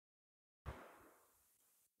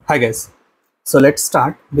Hi guys, so let's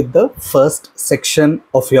start with the first section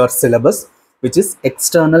of your syllabus, which is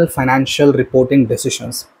external financial reporting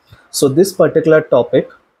decisions. So this particular topic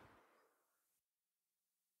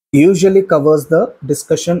usually covers the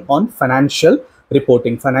discussion on financial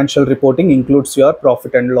reporting. Financial reporting includes your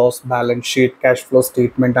profit and loss, balance sheet, cash flow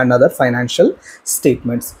statement, and other financial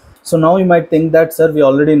statements. So now you might think that, sir, we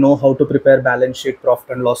already know how to prepare balance sheet, profit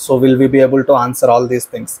and loss. So will we be able to answer all these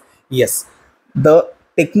things? Yes.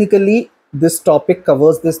 Technically this topic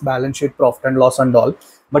covers this balance sheet, profit and loss and all.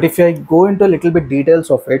 But if I go into a little bit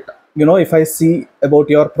details of it, if I see about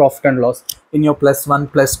your profit and loss in your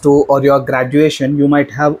 +1, +2 or your graduation, you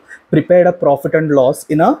might have prepared a profit and loss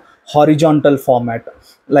in a horizontal format,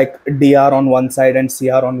 like DR on one side and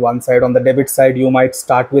CR on one side. On the debit side, you might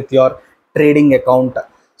start with your trading account.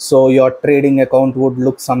 So your trading account would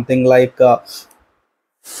look something like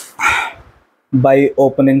buy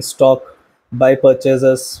opening stock, buy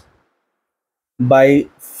purchases, by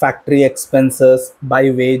factory expenses,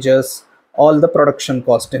 by wages, all the production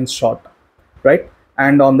cost in short, right?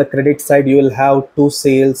 And on the credit side, you will have two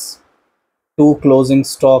sales, two closing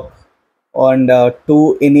stock, and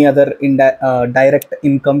two any other direct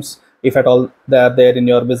incomes, if at all they are there in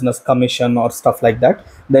your business, commission or stuff like that.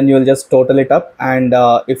 Then you will just total it up, and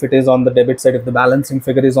if it is on the debit side, if the balancing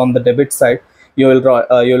figure is on the debit side, you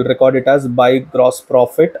will record it as by gross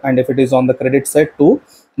profit, and if it is on the credit side, to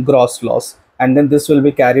gross loss. And then this will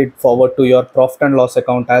be carried forward to your profit and loss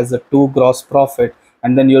account as a to gross profit,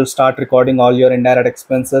 and then you'll start recording all your indirect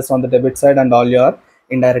expenses on the debit side and all your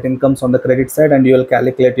indirect incomes on the credit side, and you will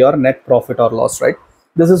calculate your net profit or loss, right?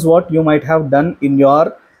 This is what you might have done in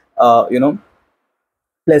your +1,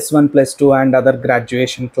 +2 and other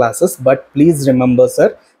graduation classes. But please remember,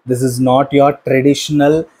 sir, this is not your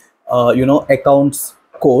traditional accounts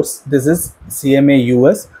course. This is CMA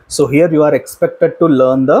US. So here you are expected to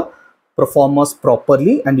learn the performance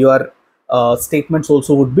properly, and your statements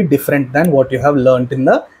also would be different than what you have learned in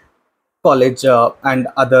the college and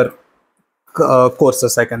other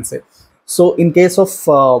courses, I can say. So in case of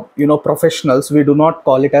professionals, we do not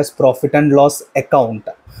call it as profit and loss account.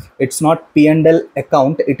 It's not P&L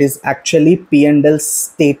account, it is actually P&L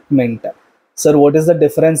statement. Sir, what is the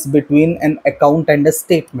difference between an account and a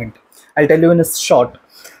statement? I'll tell you in a short.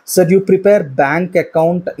 Sir, you prepare bank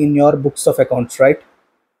account in your books of accounts, right?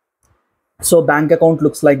 So bank account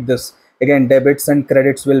looks like this. Again, debits and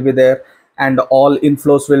credits will be there, and all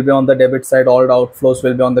inflows will be on the debit side, all outflows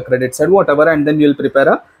will be on the credit side, whatever, and then you'll prepare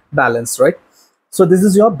a balance, right? So this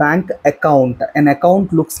is your bank account. An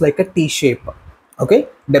account looks like a T shape, okay,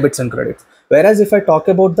 debits and credits. Whereas if I talk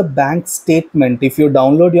about the bank statement, if you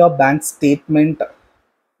download your bank statement,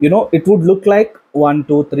 it would look like 1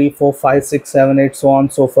 2 3 4 5 6 7 8 so on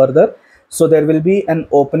so further. So there will be an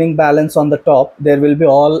opening balance on the top. There will be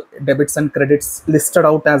all debits and credits listed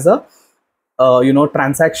out as a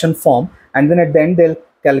transaction form, and then at the end they'll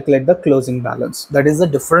calculate the closing balance. That is the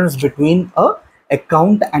difference between a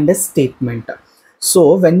account and a statement.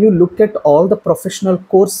 So when you look at all the professional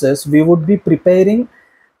courses, we would be preparing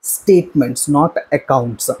statements, not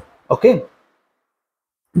accounts. Okay,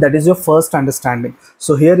 that is your first understanding.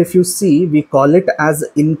 So here if you see, we call it as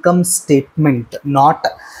income statement, not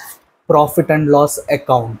profit and loss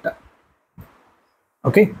account.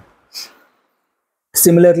 Okay,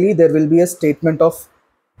 similarly there will be a statement of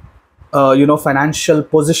financial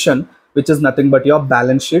position, which is nothing but your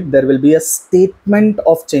balance sheet. There will be a statement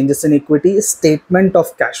of changes in equity, statement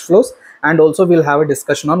of cash flows, and also we'll have a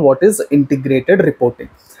discussion on what is integrated reporting.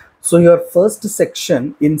 So your first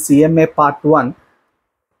section in CMA part 1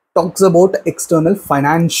 talks about external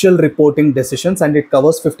financial reporting decisions, and it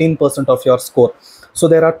covers 15% of your score. So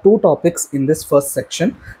there are two topics in this first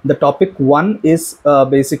section. The topic 1 is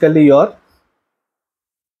basically your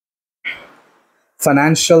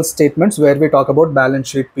financial statements, where we talk about balance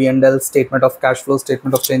sheet, P&L, statement of cash flow,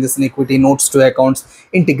 statement of changes in equity, notes to accounts,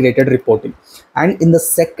 integrated reporting. And in the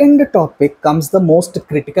second topic comes the most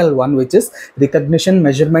critical one, which is recognition,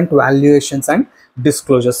 measurement, valuations and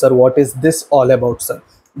disclosure. Sir, what is this all about, sir?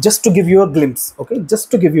 Just to give you a glimpse, okay,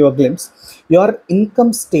 just to give you a glimpse, your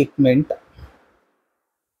income statement,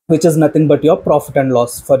 which is nothing but your profit and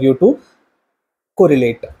loss, for you to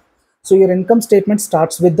correlate. So your income statement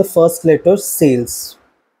starts with the first letter sales,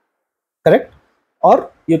 correct? Or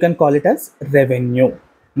you can call it as revenue.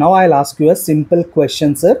 Now I'll ask you a simple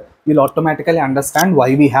question, sir. You'll automatically understand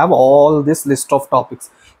why we have all this list of topics.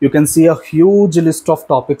 You can see a huge list of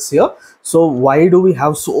topics here. So why do we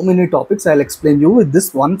have so many topics? I'll explain you with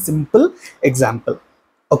this one simple example.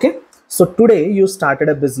 Okay, so today you started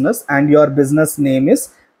a business and your business name is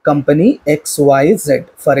company XYZ.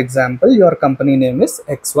 For example, your company name is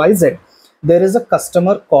XYZ. There is a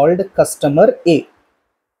customer called customer A.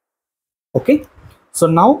 Okay. So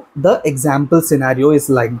now the example scenario is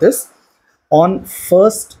like this. On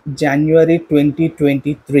 1st January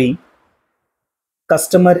 2023,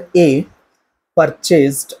 customer A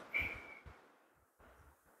purchased,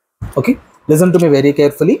 okay, listen to me very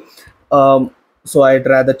carefully. So I'd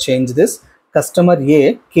rather change this. Customer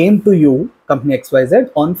A came to you, company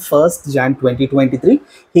XYZ, on 1st Jan 2023.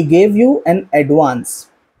 He gave you an advance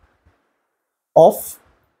of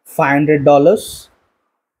 $500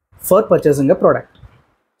 for purchasing a product.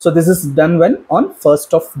 So this is done when? On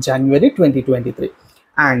 1st of January 2023.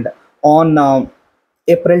 And on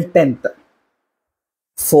April 10th,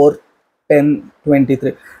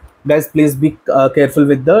 4/10/23. Guys, please be careful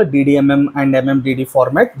with the DDMM and MMDD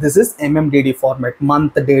format. This is MMDD format,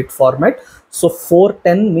 month date format. So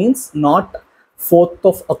 4/10 means not 4th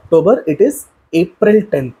of October, it is April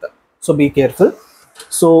 10th. So be careful.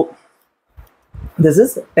 So this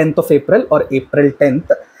is 10th of April or April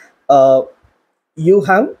 10th. You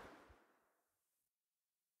have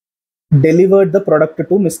delivered the product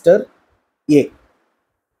to Mr. A.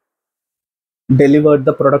 Delivered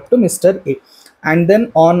the product to Mr. A. And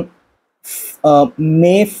then on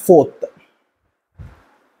May 4th,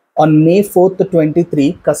 on May 4th,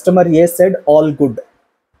 23, customer A said all good.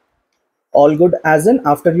 All good as in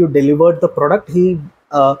after you delivered the product, he,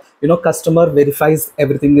 customer verifies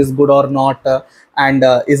everything is good or not, and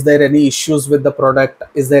is there any issues with the product,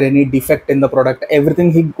 is there any defect in the product,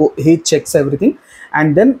 everything he checks everything.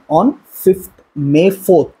 And then on 5th, May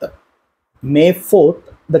 4th,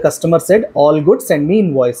 the customer said all good, send me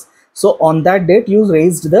invoice. So on that date you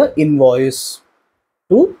raised the invoice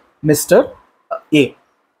to Mr. A.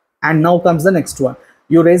 And now comes the next one.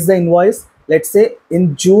 You raise the invoice, let's say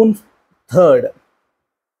in June 3rd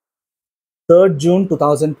June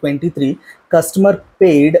 2023, customer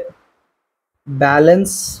paid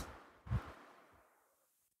balance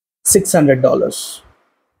 $600.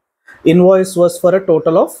 Invoice was for a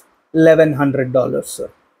total of $1,100.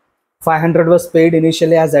 500 was paid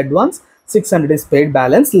initially as advance, 600 is paid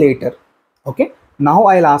balance later. Okay. Now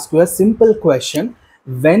I'll ask you a simple question.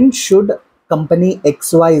 When should company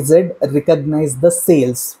XYZ recognize the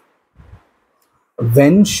sales?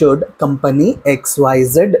 When should company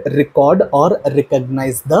XYZ record or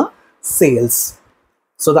recognize the sales?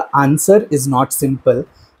 So the answer is not simple.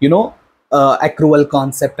 Accrual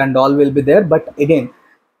concept and all will be there, but again,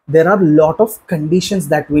 there are a lot of conditions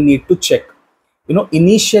that we need to check.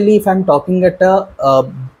 Initially, if I'm talking at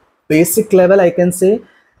a basic level, I can say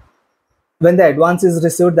when the advance is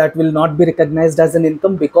received, that will not be recognized as an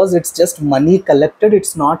income because it's just money collected.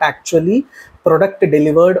 It's not actually product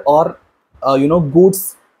delivered or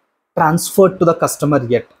goods transferred to the customer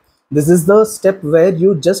yet. This is the step where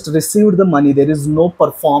you just received the money. There is no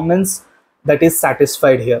performance that is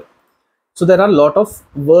satisfied here. So there are a lot of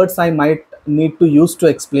words I might need to use to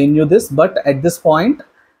explain you this, but at this point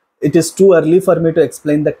it is too early for me to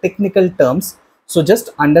explain the technical terms. So just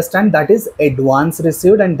understand that is advance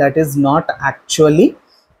received and that is not actually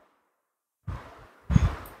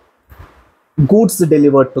goods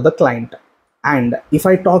delivered to the client. And if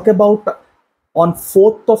I talk about on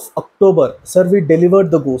 4th of October, sir, we delivered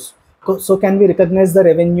the goods. So can we recognize the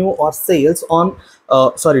revenue or sales on,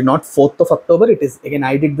 sorry, not 4th of October, it is, again,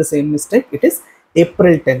 I did the same mistake. It is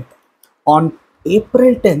April 10th. On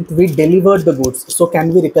April 10th, we delivered the goods. So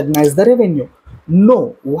can we recognize the revenue?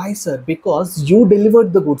 No. Why, sir? Because you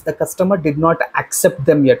delivered the goods. The customer did not accept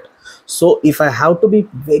them yet. So if I have to be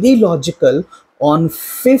very logical, on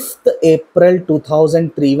 5th April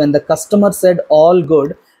 2003, when the customer said all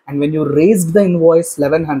good, and when you raised the invoice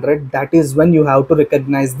 1100, that is when you have to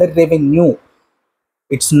recognize the revenue.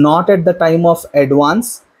 It's not at the time of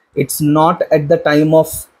advance. It's not at the time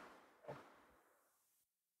of,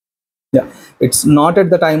 it's not at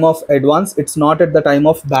the time of advance. It's not at the time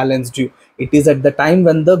of balance due. It is at the time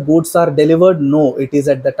when the goods are delivered. No, it is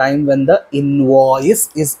at the time when the invoice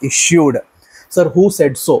is issued. Sir, who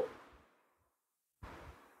said so?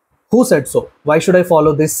 Who said so? Why should I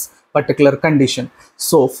follow this particular condition?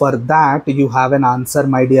 So for that, you have an answer,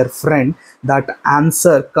 my dear friend. That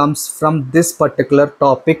answer comes from this particular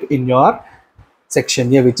topic in your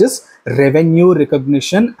section here, which is revenue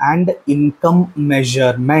recognition and income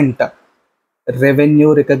measurement.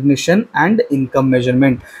 Revenue recognition and income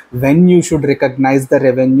measurement. When you should recognize the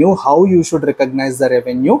revenue, how you should recognize the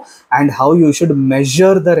revenue, and how you should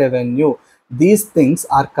measure the revenue. These things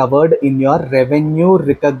are covered in your revenue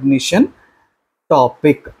recognition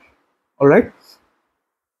topic. All right.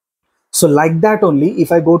 So like that only,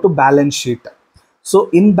 if I go to balance sheet, So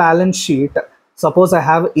in balance sheet, suppose I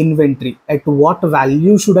have inventory. At what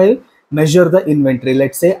value should I measure the inventory?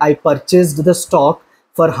 Let's say I purchased the stock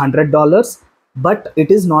for $100, but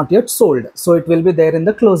it is not yet sold. So it will be there in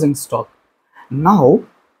the closing stock. Now,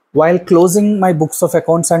 while closing my books of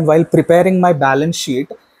accounts and while preparing my balance sheet,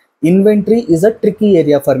 inventory is a tricky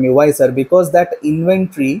area for me. Why, sir? Because that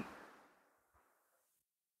inventory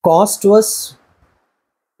cost was,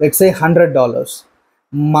 let's say, $100.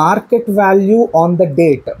 Market value on the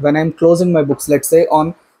date when I'm closing my books, let's say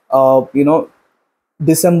on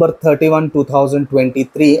December 31,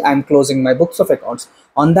 2023, I'm closing my books of accounts.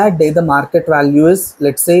 On that day, the market value is,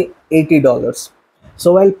 let's say, $80.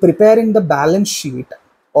 So while preparing the balance sheet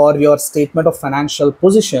or your statement of financial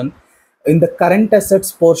position, in the current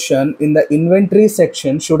assets portion, in the inventory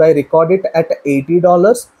section, should I record it at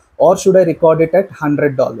 $80 or should I record it at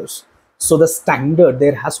 $100? So the standard,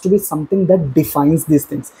 there has to be something that defines these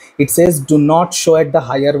things. It says do not show at the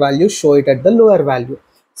higher value, show it at the lower value.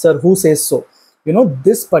 Sir, who says so?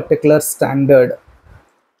 This particular standard,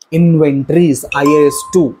 inventories IAS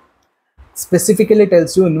 2, specifically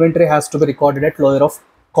tells you inventory has to be recorded at lower of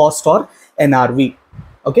cost or NRV.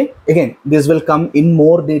 Okay, again, this will come in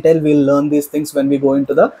more detail. We'll learn these things when we go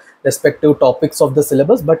into the respective topics of the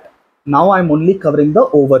syllabus, but now I'm only covering the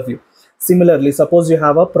overview. Similarly, suppose you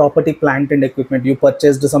have a property, plant and equipment. You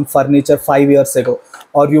purchased some furniture 5 years ago,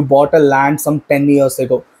 or you bought a land some 10 years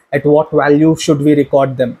ago. At what value should we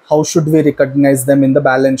record them? How should we recognize them in the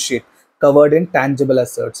balance sheet? Covered in tangible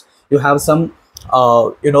assets. You have some,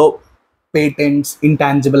 patents,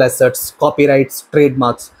 intangible assets, copyrights,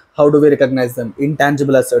 trademarks. How do we recognize them?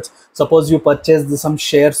 Intangible assets. Suppose you purchased some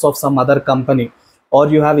shares of some other company, or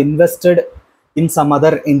you have invested in some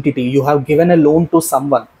other entity. You have given a loan to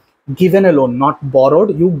someone. Given a loan, not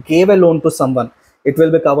borrowed. You gave a loan to someone. It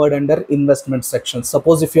will be covered under investment section.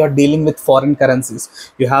 Suppose if you are dealing with foreign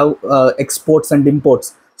currencies, you have exports and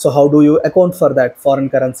imports. So how do you account for that? Foreign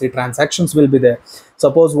currency transactions will be there.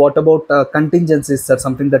 Suppose what about contingencies, sir?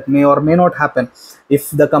 Something that may or may not happen.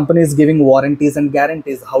 If the company is giving warranties and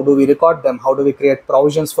guarantees, how do we record them? How do we create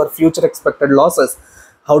provisions for future expected losses?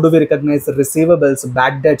 How do we recognize the receivables,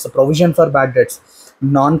 bad debts, provision for bad debts,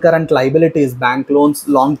 non-current liabilities, bank loans,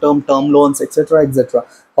 long-term term loans, etc., etc.?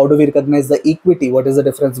 How do we recognize the equity? What is the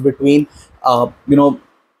difference between, common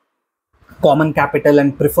capital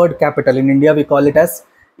and preferred capital? In India, we call it as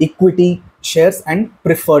equity shares and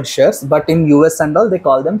preferred shares, but in US and all, they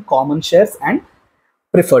call them common shares and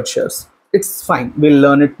preferred shares. It's fine. We'll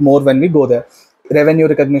learn it more when we go there. Revenue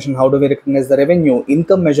recognition. How do we recognize the revenue?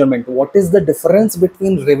 Income measurement. What is the difference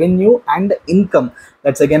between revenue and income?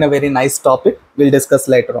 That's again a very nice topic. We'll discuss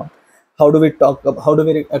later on. How do we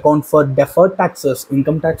account for deferred taxes,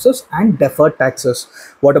 income taxes and deferred taxes?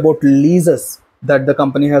 What about leases that the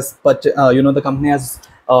company has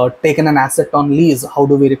taken an asset on lease? How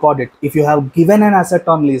do we record it? If you have given an asset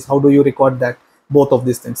on lease, how do you record that? Both of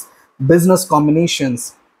these things. Business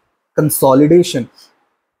combinations, consolidation.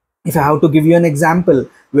 If I have to give you an example,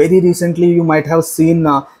 very recently you might have seen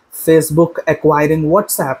Facebook acquiring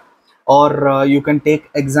WhatsApp, or you can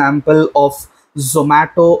take example of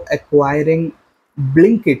Zomato acquiring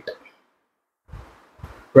Blinkit,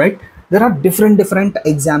 right? There are different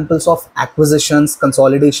examples of acquisitions,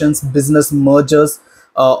 consolidations, business mergers,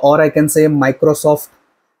 or I can say Microsoft,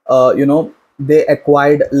 they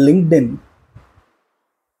acquired LinkedIn.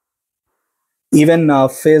 Even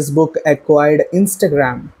Facebook acquired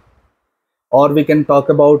Instagram. Or we can talk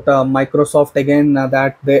about Microsoft again,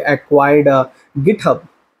 that they acquired GitHub.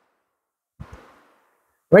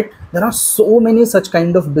 Right? There are so many such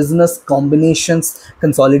kind of business combinations,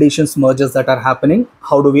 consolidations, mergers that are happening.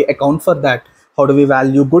 How do we account for that? How do we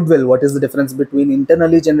value goodwill? What is the difference between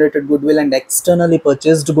internally generated goodwill and externally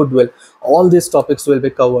purchased goodwill? All these topics will be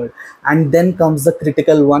covered. And then comes the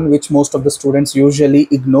critical one, which most of the students usually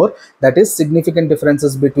ignore. That is significant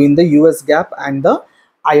differences between the US GAAP and the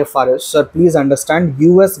IFRS. Sir, please understand,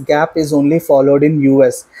 US GAAP is only followed in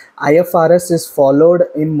US. IFRS is followed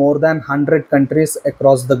in more than 100 countries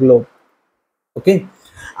across the globe. Okay.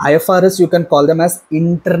 IFRS, you can call them as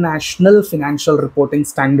international financial reporting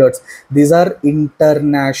standards. These are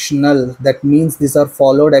international. That means these are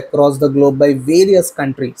followed across the globe by various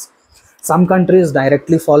countries. Some countries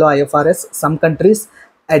directly follow IFRS. Some countries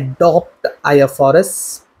adopt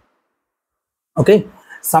IFRS. Okay.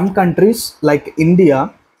 Some countries like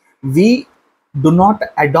India, we do not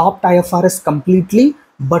adopt IFRS completely,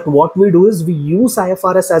 but what we do is we use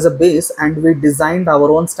IFRS as a base and we designed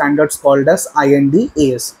our own standards called as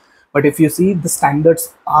IND-AS. But if you see, the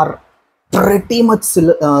standards are pretty much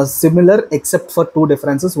similar except for two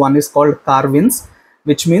differences. One is called Carvins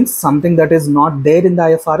which means something that is not there in the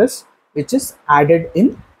IFRS, which is added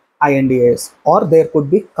in INDAS, or there could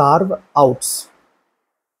be carve outs.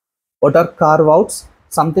 What are carve outs?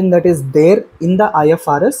 Something that is there in the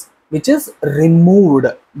IFRS which is removed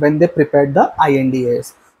when they prepared the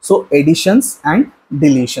INDAS. So additions and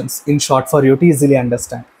deletions, in short, for you to easily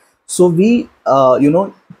understand. So we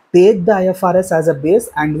take the IFRS as a base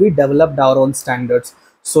and we developed our own standards.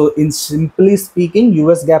 So in simply speaking,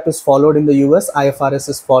 US GAAP is followed in the US, IFRS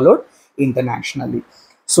is followed internationally.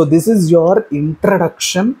 So this is your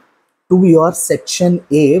introduction to your section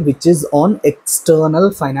A, which is on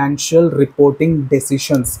external financial reporting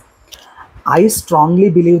decisions. I strongly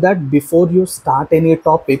believe that before you start any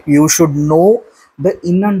topic, you should know the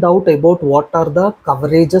in and out about what are the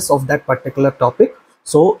coverages of that particular topic.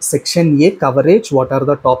 So section A coverage, what are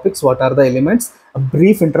the topics, what are the elements, a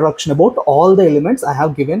brief introduction about all the elements I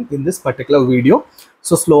have given in this particular video.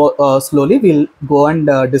 So slowly we'll go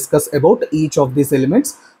and discuss about each of these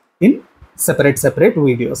elements in separate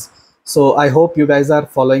videos. So I hope you guys are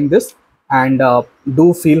following this, and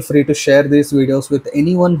do feel free to share these videos with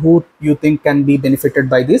anyone who you think can be benefited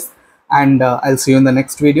by this. And I'll see you in the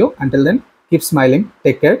next video. Until then, keep smiling,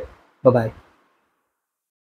 take care, bye bye.